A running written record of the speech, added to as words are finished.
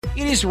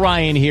It is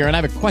Ryan here, and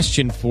I have a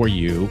question for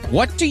you.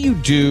 What do you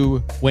do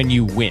when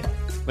you win?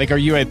 Like, are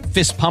you a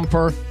fist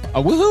pumper,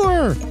 a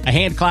woohooer, a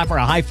hand clapper,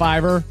 a high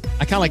fiver?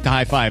 I kind of like the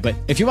high five, but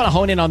if you want to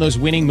hone in on those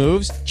winning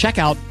moves, check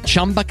out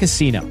Chumba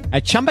Casino.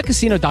 At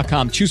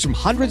ChumbaCasino.com, choose from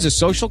hundreds of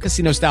social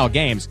casino-style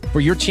games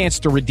for your chance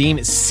to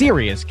redeem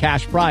serious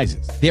cash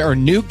prizes. There are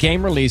new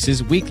game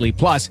releases weekly,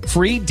 plus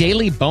free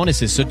daily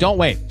bonuses. So don't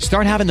wait.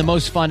 Start having the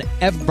most fun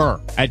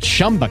ever at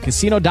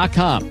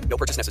ChumbaCasino.com. No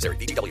purchase necessary.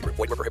 VGW Group.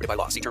 Void where prohibited by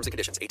law. See terms and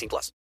conditions.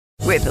 18+.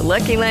 With the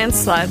Lucky Land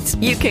Slots,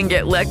 you can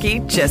get lucky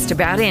just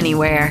about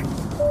anywhere.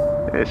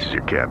 This is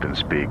your captain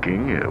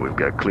speaking. We've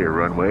got clear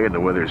runway and the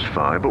weather's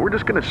fine, but we're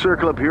just going to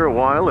circle up here a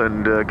while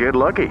and get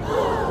lucky.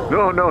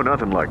 No,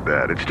 nothing like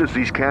that. It's just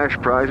these cash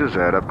prizes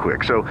add up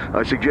quick. So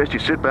I suggest you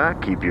sit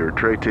back, keep your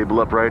tray table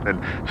upright,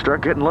 and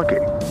start getting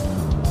lucky.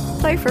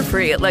 Play for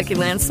free at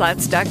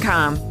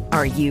LuckyLandSlots.com.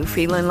 Are you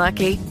feeling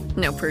lucky?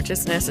 No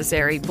purchase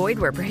necessary. Void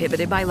where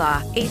prohibited by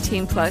law.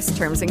 18+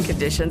 terms and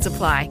conditions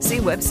apply. See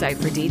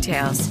website for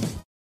details.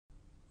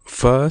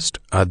 First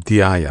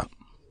Adhyaya.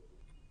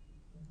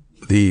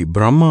 The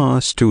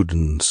Brahma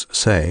students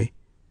say,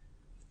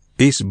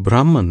 is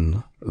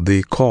Brahman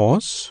the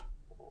cause?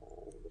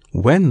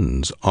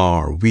 Whence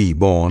are we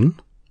born?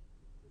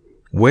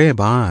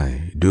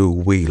 Whereby do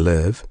we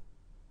live?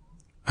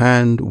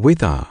 And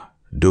whither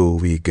do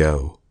we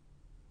go?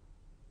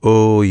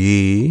 O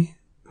ye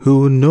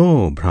who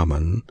know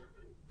Brahman,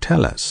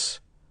 tell us,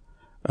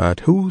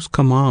 at whose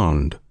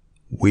command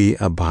we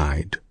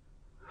abide,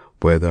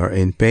 whether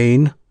in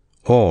pain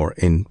or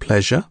in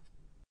pleasure?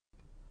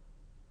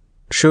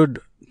 Should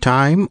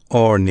time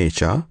or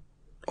nature,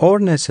 or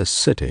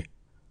necessity,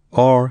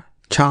 or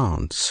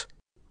chance,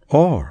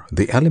 or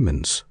the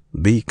elements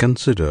be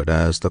considered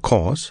as the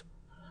cause,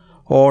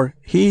 or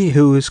he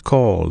who is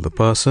called the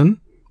person,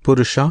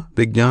 Purusha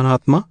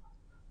Vijñānātma?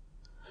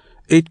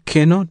 It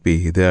cannot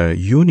be their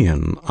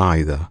union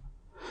either,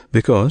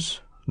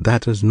 because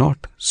that is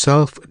not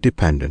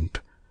self-dependent,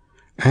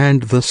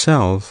 and the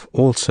self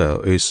also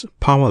is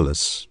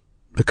powerless,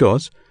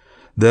 because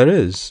there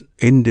is,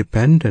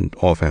 independent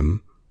of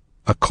him,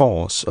 a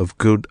cause of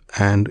good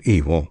and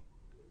evil.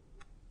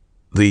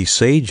 The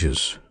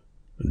sages,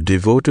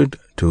 devoted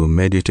to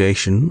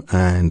meditation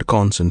and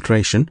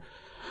concentration,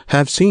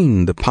 have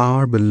seen the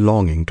power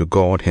belonging to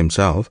God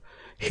himself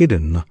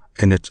hidden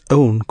in its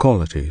own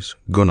qualities,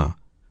 guna.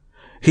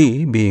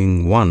 He,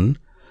 being one,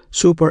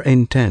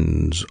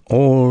 superintends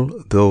all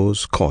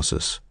those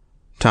causes,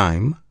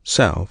 time,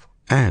 self,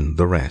 and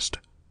the rest.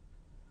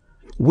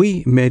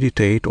 We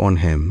meditate on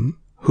him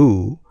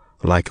who,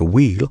 like a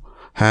wheel,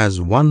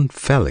 has one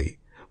felly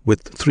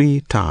with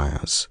 3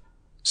 tires,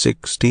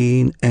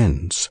 16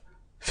 ends,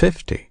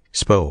 50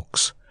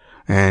 spokes,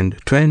 and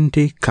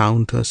 20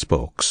 counter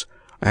spokes,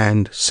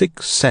 and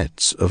 6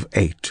 sets of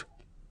 8,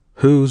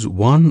 whose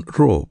one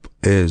rope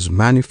is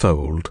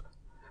manifold,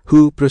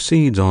 who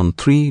proceeds on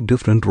 3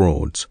 different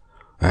roads,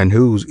 and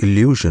whose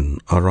illusion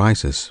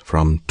arises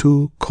from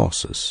 2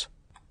 causes.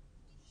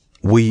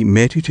 We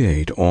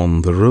meditate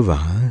on the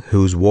river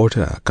whose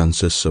water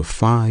consists of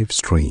 5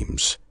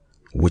 streams,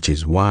 which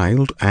is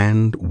wild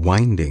and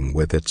winding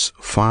with its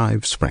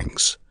 5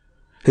 springs,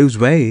 whose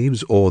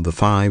waves are the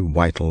 5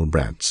 vital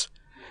breaths,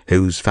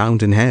 whose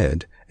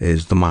fountainhead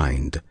is the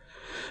mind,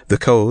 the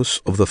cause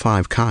of the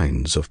 5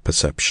 kinds of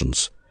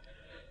perceptions.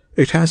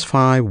 It has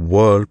 5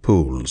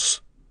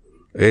 whirlpools.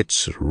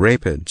 Its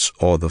rapids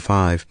are the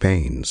 5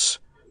 pains.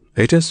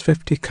 It has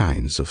 50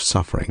 kinds of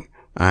suffering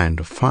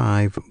and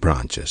 5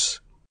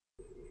 branches.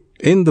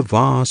 In the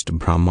vast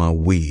Brahma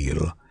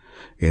wheel,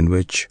 in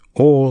which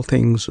all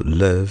things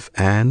live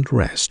and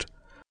rest,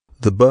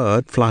 the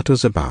bird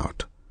flutters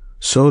about,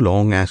 so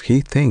long as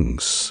he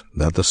thinks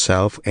that the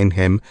self in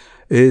him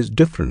is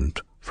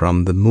different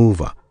from the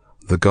mover,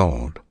 the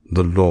God,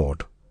 the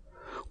Lord.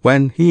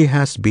 When he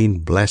has been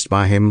blessed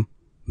by him,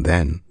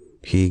 then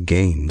he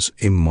gains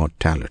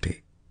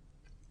immortality.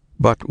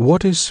 But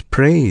what is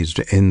praised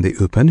in the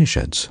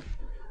Upanishads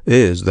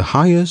is the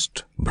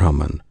highest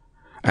Brahman,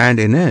 and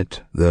in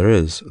it there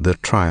is the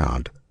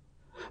triad.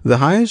 The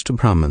highest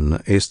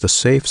Brahman is the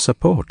safe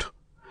support.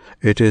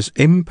 It is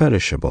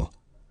imperishable.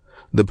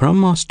 The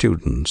Brahma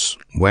students,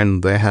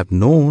 when they have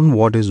known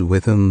what is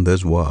within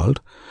this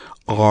world,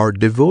 are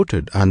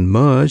devoted and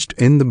merged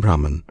in the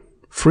Brahman,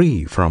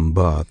 free from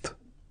birth.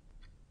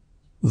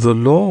 The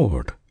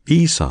Lord,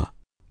 Isa,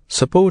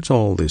 supports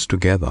all this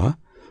together,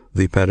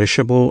 the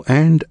perishable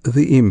and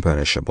the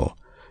imperishable,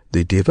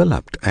 the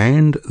developed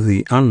and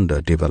the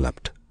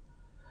underdeveloped.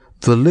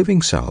 The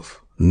living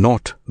self,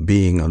 not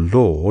being a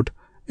lord,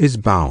 is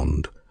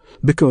bound,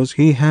 because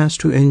he has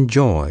to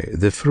enjoy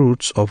the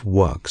fruits of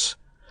works.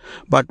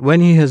 But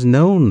when he has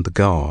known the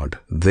God,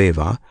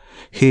 Deva,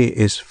 he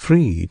is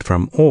freed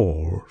from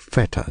all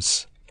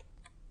fetters.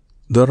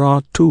 There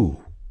are 2,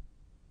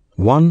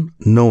 one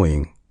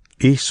knowing,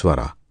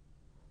 Ishvara,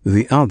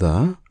 the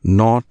other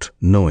not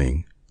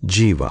knowing,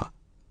 Jiva,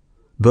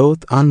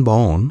 both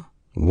unborn,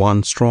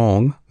 one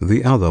strong,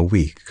 the other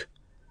weak.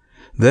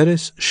 There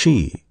is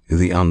she,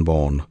 the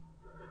unborn,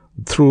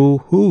 through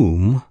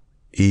whom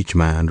each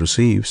man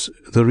receives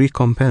the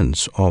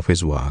recompense of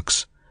his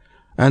works,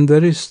 and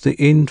there is the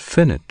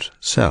infinite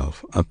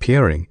Self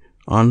appearing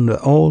under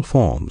all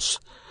forms,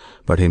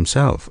 but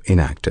himself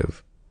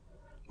inactive.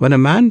 When a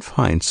man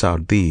finds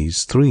out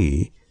these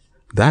three,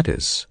 that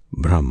is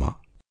Brahma.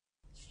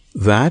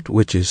 That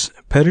which is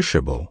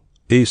perishable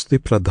is the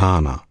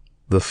Pradhana,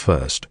 the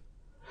first.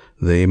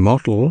 The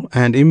immortal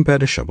and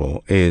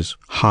imperishable is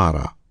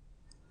Hara.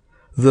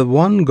 The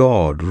one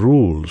God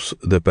rules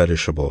the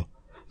perishable,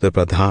 the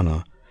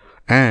Pradhana,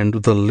 and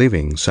the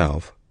living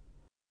self.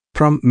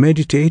 From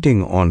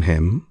meditating on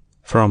Him,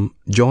 from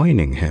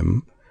joining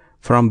Him,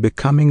 from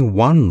becoming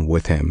one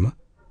with Him,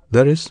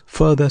 there is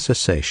further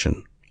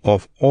cessation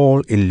of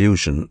all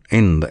illusion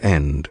in the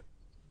end.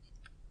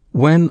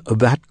 When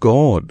that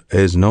God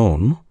is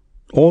known,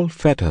 all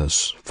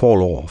fetters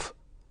fall off,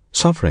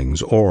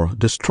 sufferings are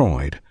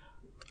destroyed,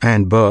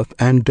 and birth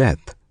and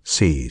death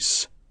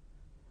cease.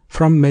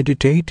 From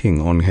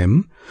meditating on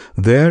Him,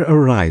 there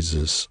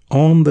arises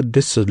on the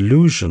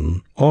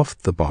dissolution of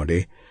the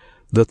body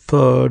the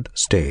third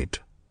state,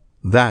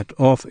 that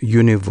of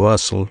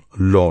universal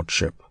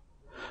lordship.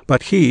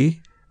 But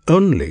he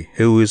only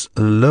who is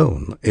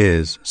alone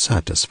is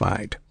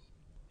satisfied.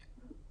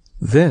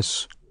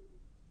 This,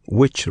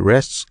 which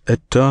rests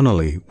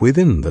eternally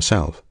within the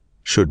self,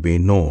 should be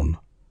known,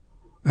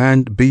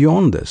 and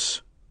beyond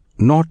this,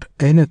 not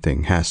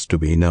anything has to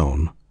be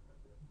known.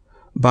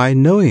 By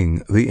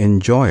knowing the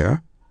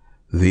enjoyer,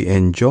 the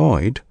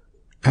enjoyed,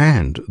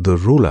 and the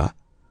ruler,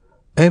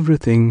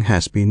 everything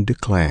has been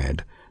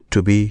declared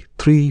to be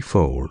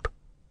threefold,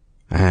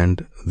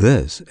 and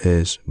this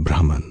is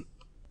Brahman.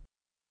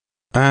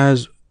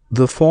 As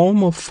the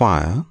form of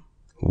fire,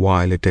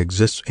 while it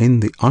exists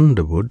in the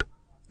underwood,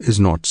 is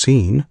not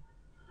seen,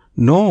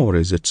 nor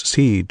is its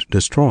seed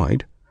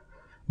destroyed,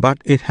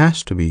 but it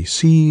has to be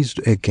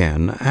seized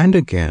again and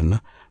again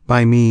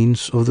by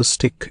means of the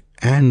stick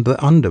and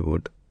the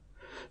underwood.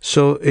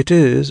 So it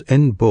is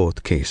in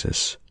both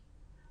cases.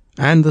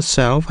 And the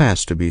self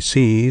has to be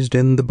seized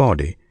in the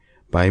body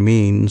by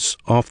means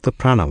of the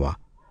pranava,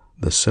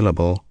 the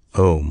syllable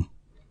Om.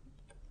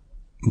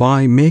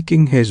 By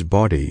making his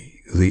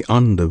body the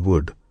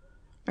underwood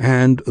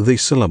and the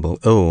syllable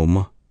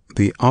Om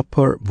the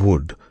upper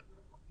wood,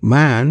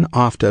 man,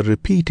 after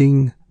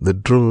repeating the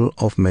drill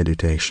of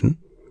meditation,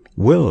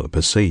 will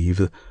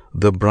perceive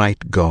the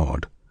bright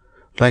God,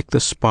 like the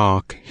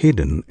spark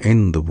hidden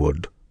in the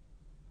wood.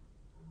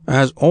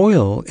 As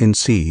oil in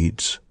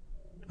seeds,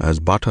 as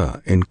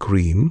butter in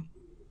cream,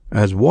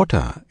 as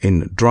water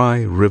in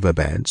dry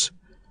riverbeds,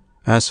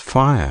 as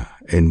fire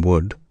in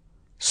wood,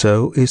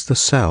 so is the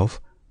self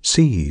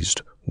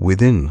seized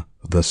within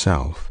the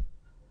self,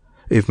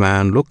 if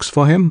man looks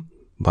for him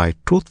by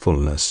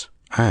truthfulness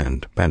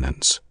and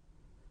penance.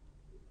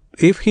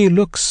 If he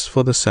looks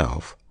for the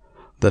self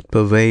that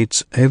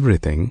pervades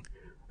everything,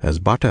 as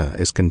butter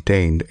is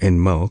contained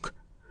in milk,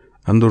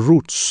 and the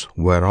roots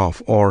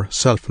whereof are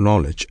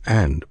self-knowledge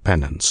and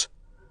penance,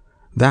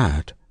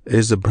 that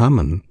is the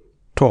Brahman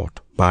taught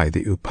by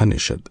the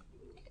Upanishad.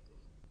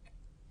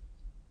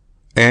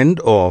 End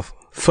of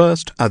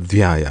first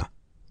Adhyaya.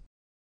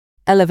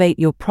 Elevate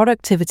your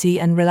productivity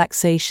and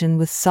relaxation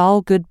with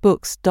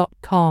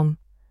solgoodbooks.com.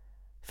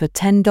 For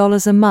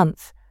 $10 a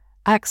month,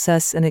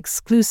 access an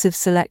exclusive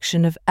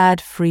selection of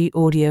ad-free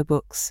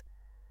audiobooks,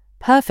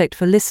 perfect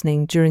for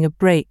listening during a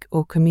break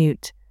or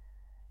commute.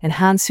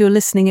 Enhance your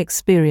listening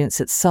experience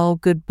at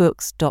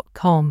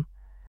solgoodbooks.com.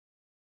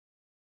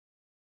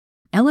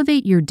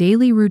 Elevate your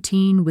daily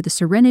routine with the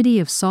serenity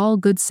of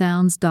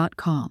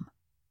solgoodsounds.com.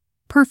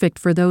 Perfect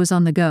for those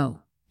on the go.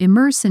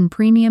 Immerse in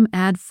premium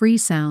ad-free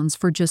sounds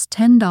for just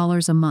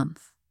 $10 a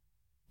month.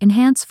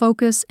 Enhance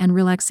focus and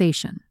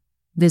relaxation.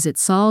 Visit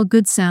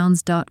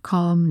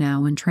solgoodsounds.com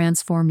now and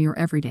transform your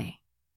everyday.